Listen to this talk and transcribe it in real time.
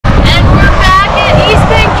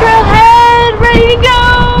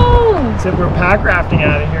pack rafting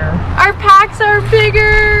out of here. Our packs are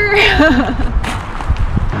bigger!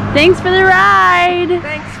 Thanks for the ride!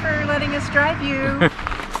 Thanks for letting us drive you. Have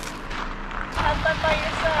fun by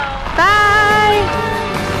yourself. Bye!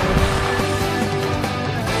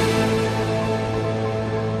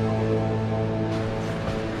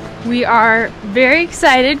 We are very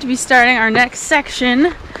excited to be starting our next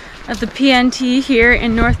section of the PNT here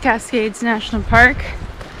in North Cascades National Park.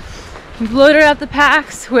 We've loaded up the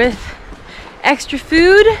packs with extra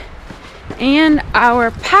food and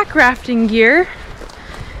our pack rafting gear.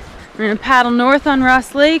 We're gonna paddle north on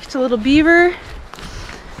Ross Lake to Little Beaver,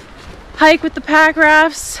 hike with the pack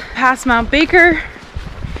rafts past Mount Baker,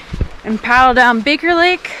 and paddle down Baker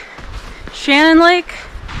Lake, Shannon Lake,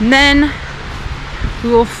 and then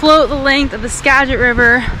we will float the length of the Skagit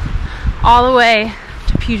River all the way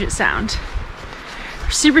to Puget Sound.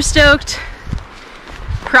 We're super stoked.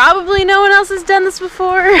 Probably no one else has done this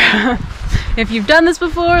before. If you've done this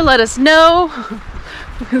before, let us know.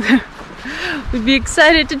 We'd be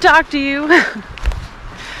excited to talk to you.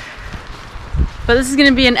 But this is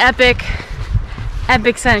gonna be an epic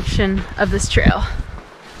section of this trail.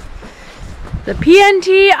 The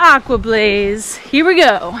PNT Aqua Blaze. Here we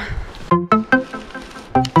go.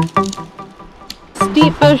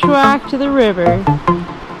 Steep bushwhack to the river.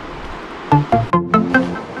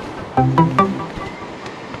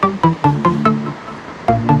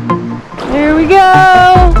 There we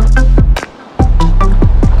go.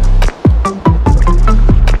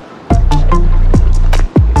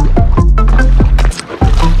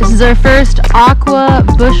 This is our first aqua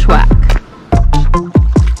bushwhack.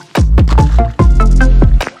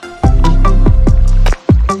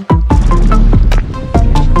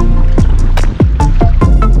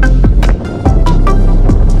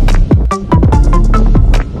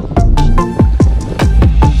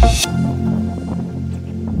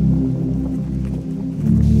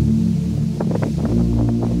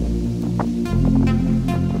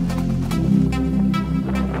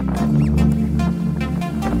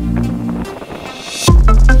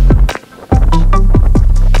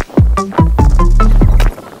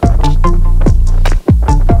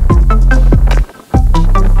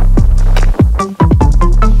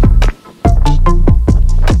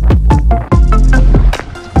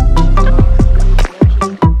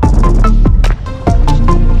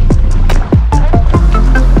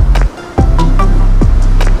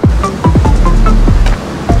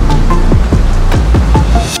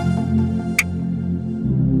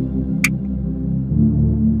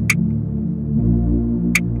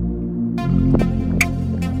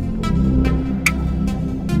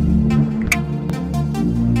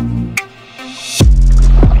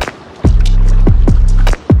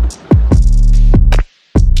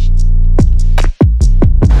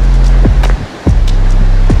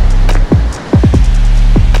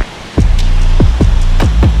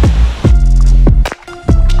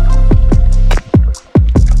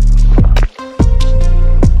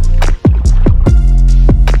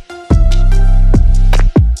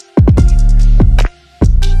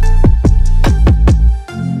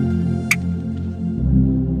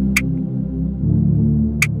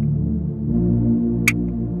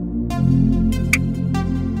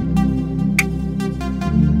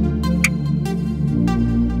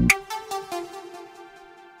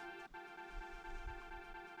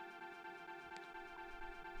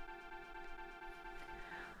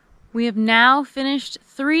 We have now finished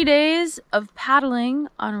 3 days of paddling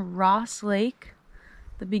on Ross Lake,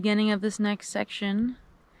 the beginning of this next section.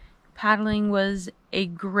 Paddling was a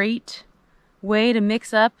great way to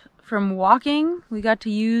mix up from walking. We got to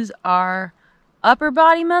use our upper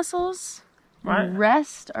body muscles and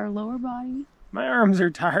rest our lower body. My arms are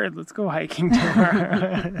tired. Let's go hiking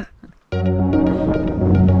tomorrow.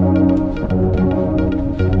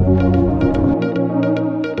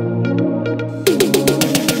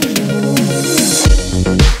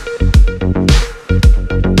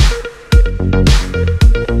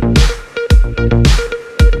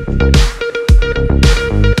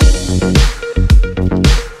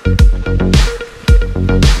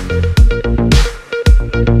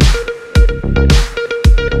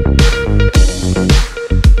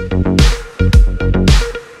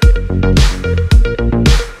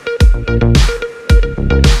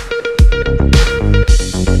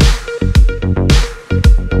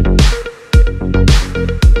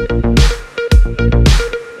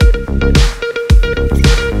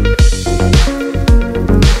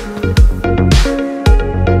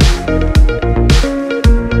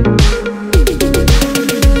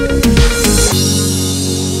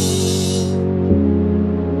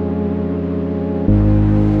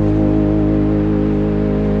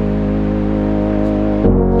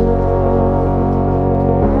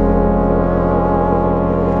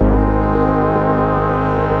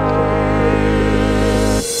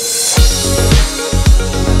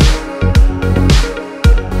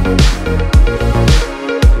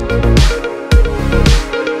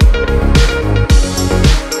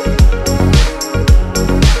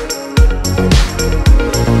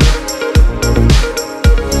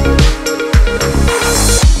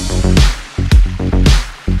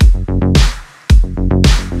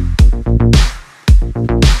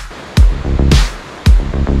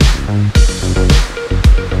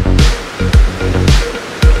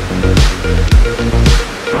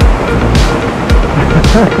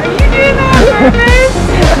 doing that on purpose?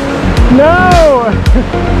 No!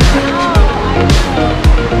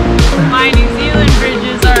 My New Zealand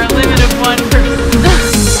bridges are a limit of one person.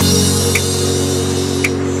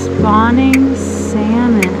 Spawning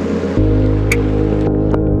salmon.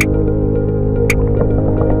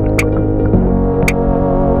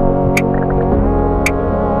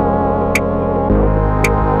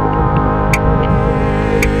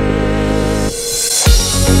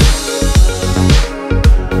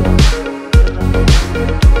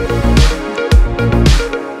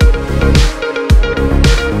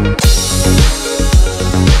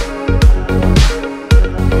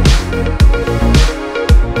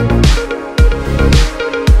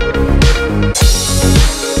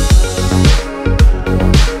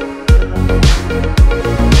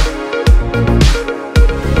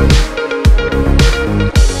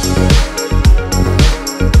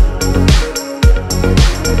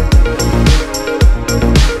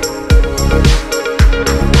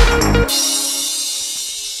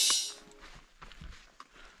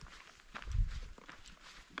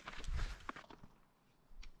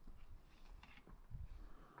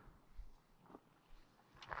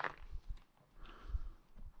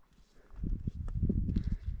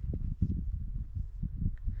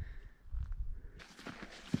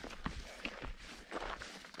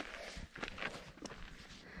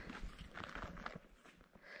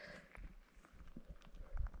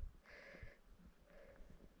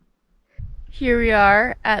 Here we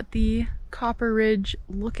are at the Copper Ridge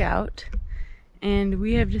Lookout, and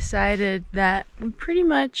we have decided that we pretty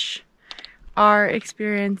much are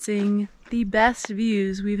experiencing the best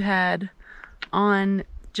views we've had on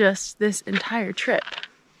just this entire trip.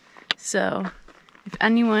 So if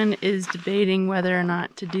anyone is debating whether or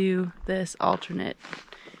not to do this alternate,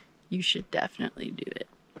 you should definitely do it.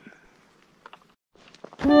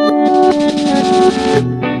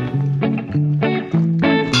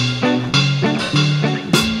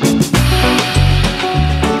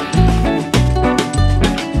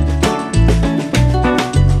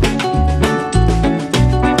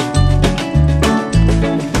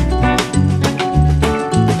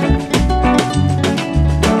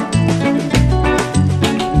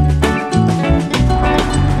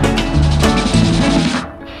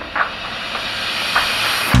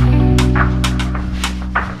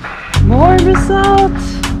 More basalt!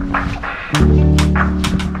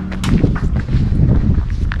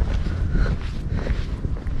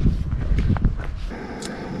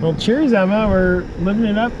 Well, cheers, Emma. We're living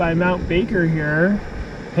it up by Mount Baker here.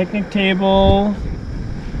 Picnic table.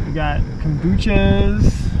 We got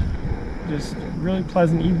kombuchas. Just really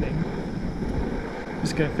pleasant evening.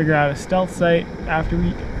 Just gotta figure out a stealth site after we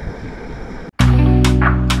eat.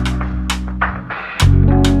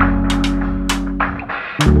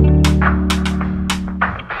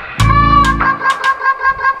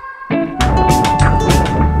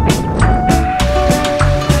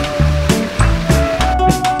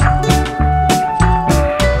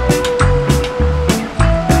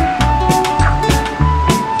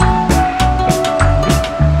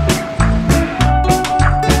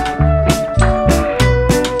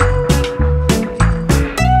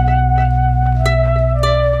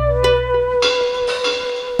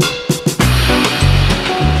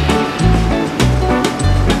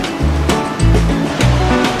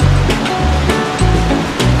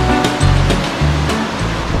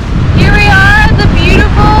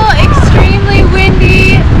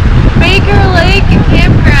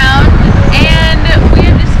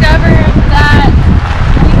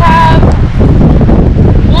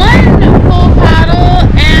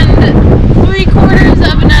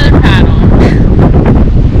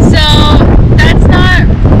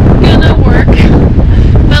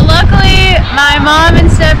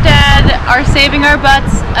 Saving our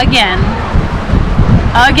butts again,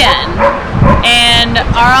 and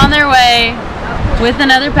are on their way with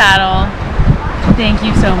another paddle. Thank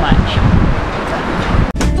you so much.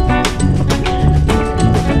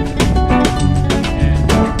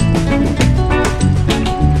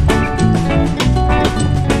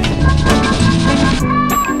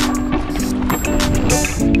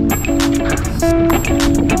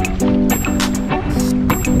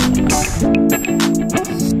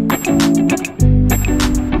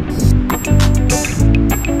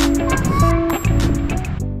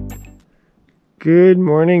 Good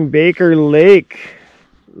morning, Baker Lake.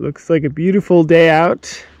 Looks like a beautiful day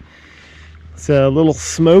out. It's a little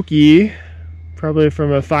smoky, probably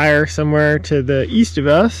from a fire somewhere to the east of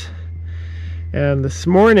us. And this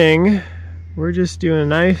morning, we're just doing a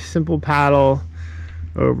nice simple paddle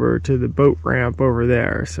over to the boat ramp over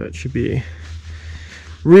there. So it should be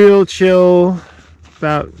real chill,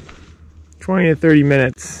 about 20 to 30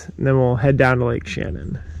 minutes, and then we'll head down to Lake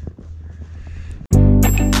Shannon.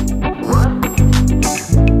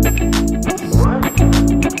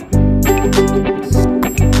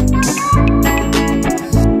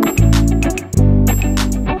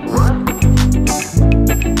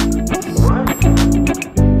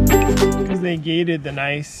 They gated the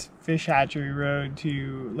nice fish hatchery road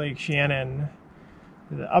to Lake Shannon.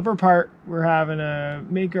 The upper part, we're having to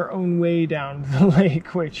make our own way down to the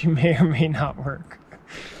lake, which may or may not work.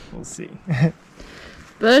 We'll see.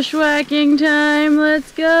 Bushwhacking time,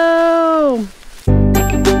 let's go!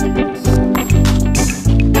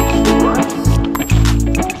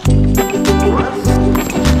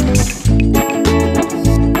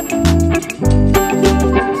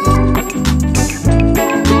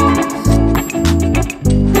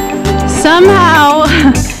 Somehow,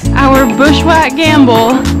 our bushwhack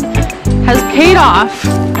gamble has paid off,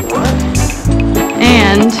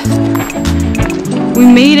 and we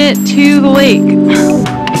made it to the lake.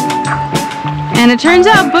 And it turns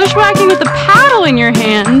out bushwhacking with a paddle in your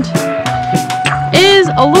hand is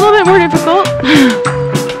a little bit more difficult.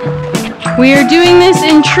 We are doing this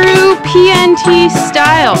in true PNT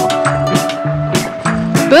style.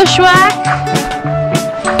 Bushwhack,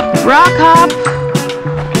 rock hop,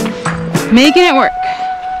 making it work.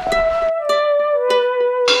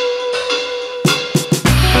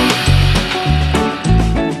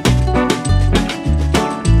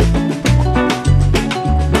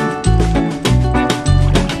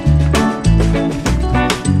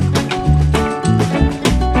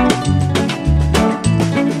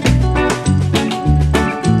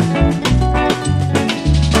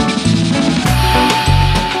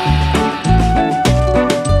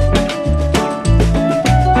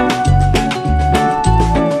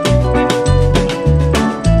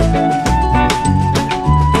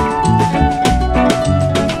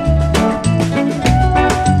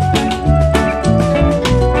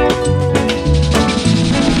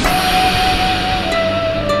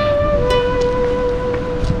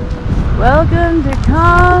 Welcome to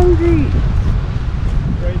concrete.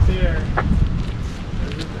 Right there.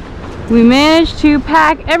 We managed to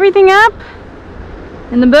pack everything up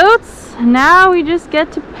in the boats. Now we just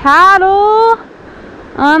get to paddle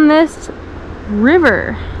on this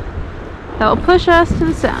river that will push us to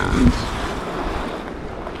the sound.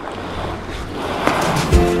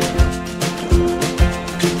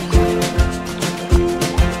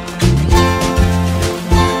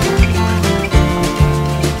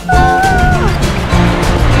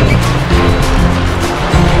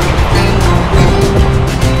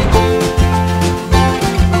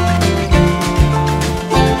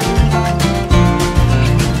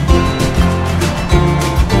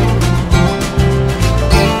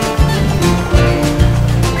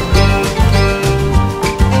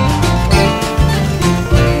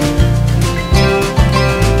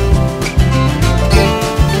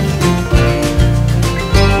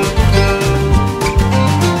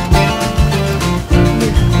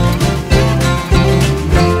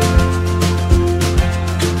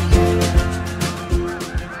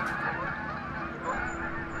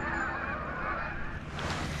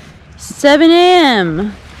 "7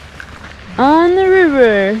 a.m. on the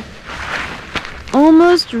river,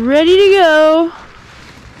 almost ready to go."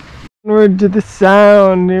 Onward to the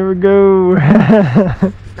sound, here we go.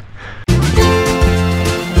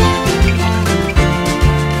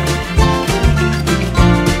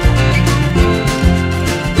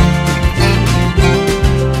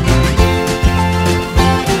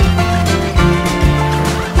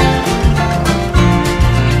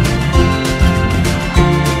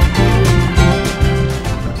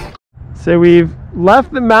 So we've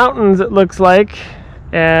left the mountains, it looks like,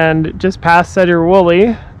 and just past Sutter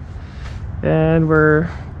Woolley, and we're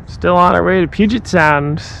still on our way to Puget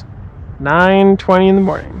Sound, 9:20 in the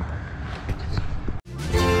morning.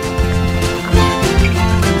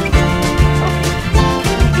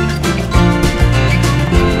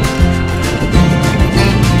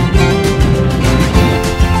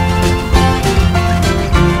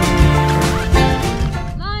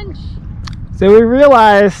 So we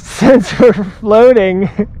realized, since we're floating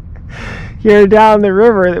here down the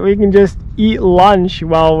river, that we can just eat lunch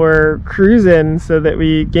while we're cruising so that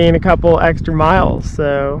we gain a couple extra miles.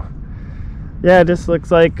 So yeah, it just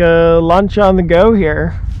looks like a lunch on the go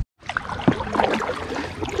here.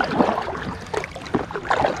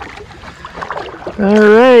 All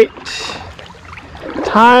right,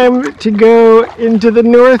 time to go into the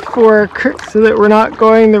North Fork so that we're not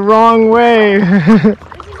going the wrong way.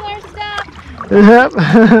 Yep.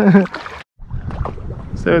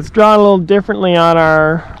 So it's drawn a little differently on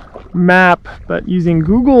our map, but using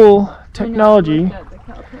Google technology,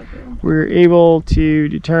 we're able to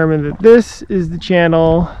determine that this is the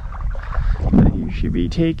channel that you should be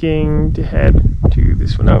taking to head to the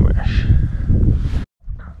Swinomish.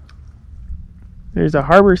 There's a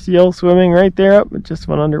harbor seal swimming right there, up, it just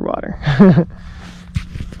went underwater.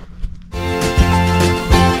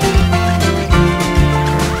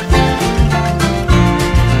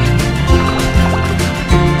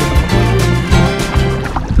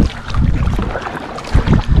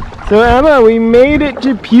 So Emma, we made it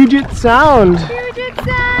to Puget Sound. Puget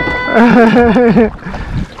Sound!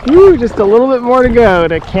 Ooh, just a little bit more to go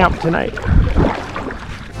to camp tonight.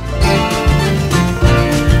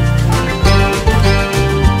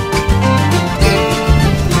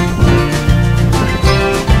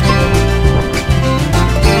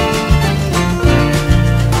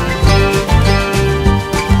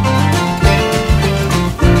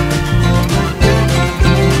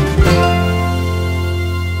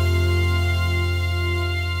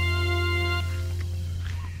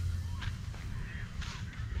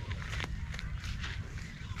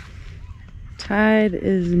 Tide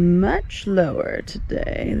is much lower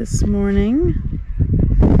today, this morning.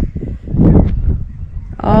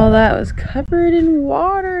 All that was covered in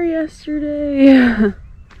water yesterday.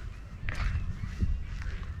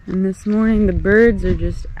 And this morning the birds are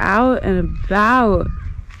just out and about.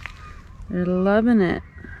 They're loving it.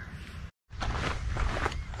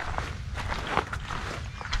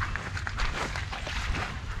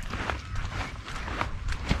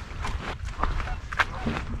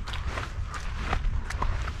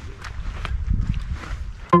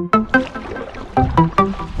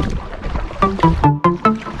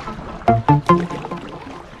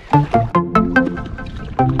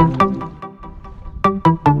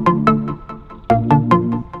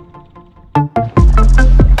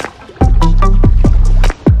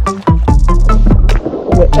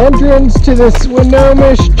 Entrance to the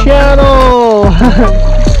Swinomish Channel!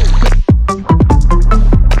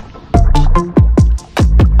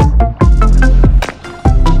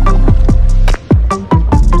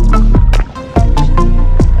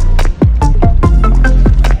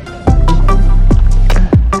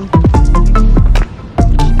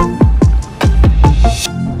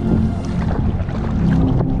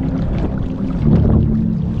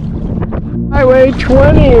 Highway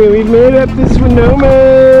 20, we've made up the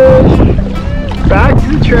Swinomish. Back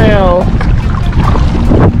to the trail.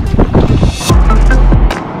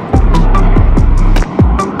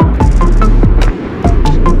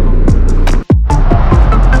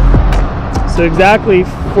 So exactly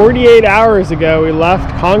 48 hours ago we left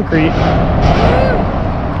Concrete,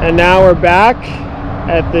 and now we're back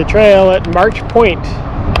at the trail at March Point.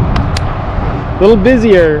 A little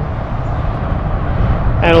busier,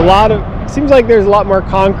 and seems like there's a lot more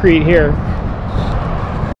concrete here.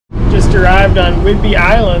 Just arrived on Whidbey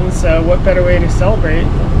Island, so what better way to celebrate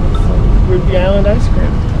than Whidbey Island ice cream.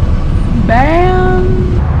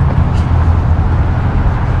 Bam!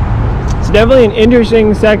 It's definitely an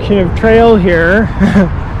interesting section of trail here.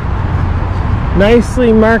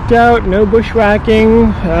 Nicely marked out, no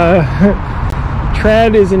bushwhacking.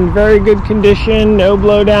 Tread is in very good condition, no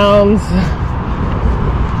blowdowns.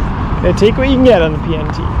 Take what you can get on the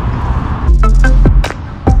PNT.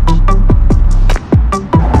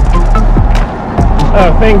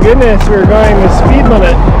 Oh, thank goodness we're going the speed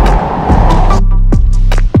limit.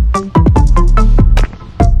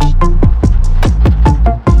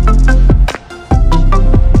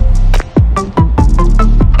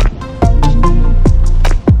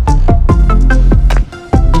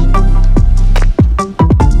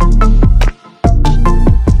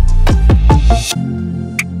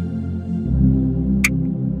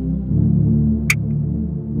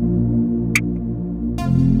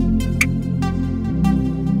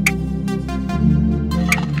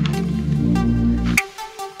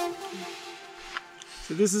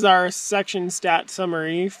 So this is our section stat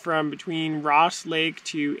summary from between Ross Lake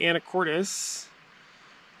to Anacortes.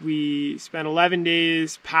 We spent 11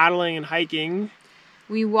 days paddling and hiking.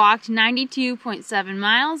 We walked 92.7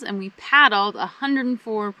 miles and we paddled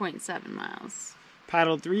 104.7 miles.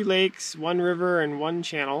 Paddled 3 lakes, 1 river, and 1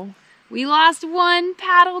 channel. We lost 1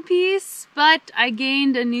 paddle piece, but I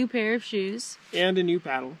gained a new pair of shoes. And a new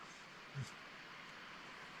paddle.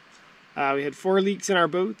 We had 4 leaks in our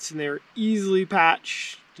boats and they were easily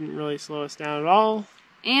patched. Didn't really slow us down at all.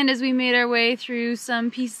 And as we made our way through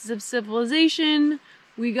some pieces of civilization,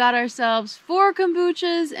 we got ourselves 4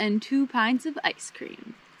 kombuchas and 2 pints of ice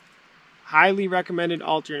cream. Highly recommended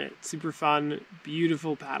alternate. Super fun,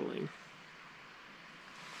 beautiful paddling.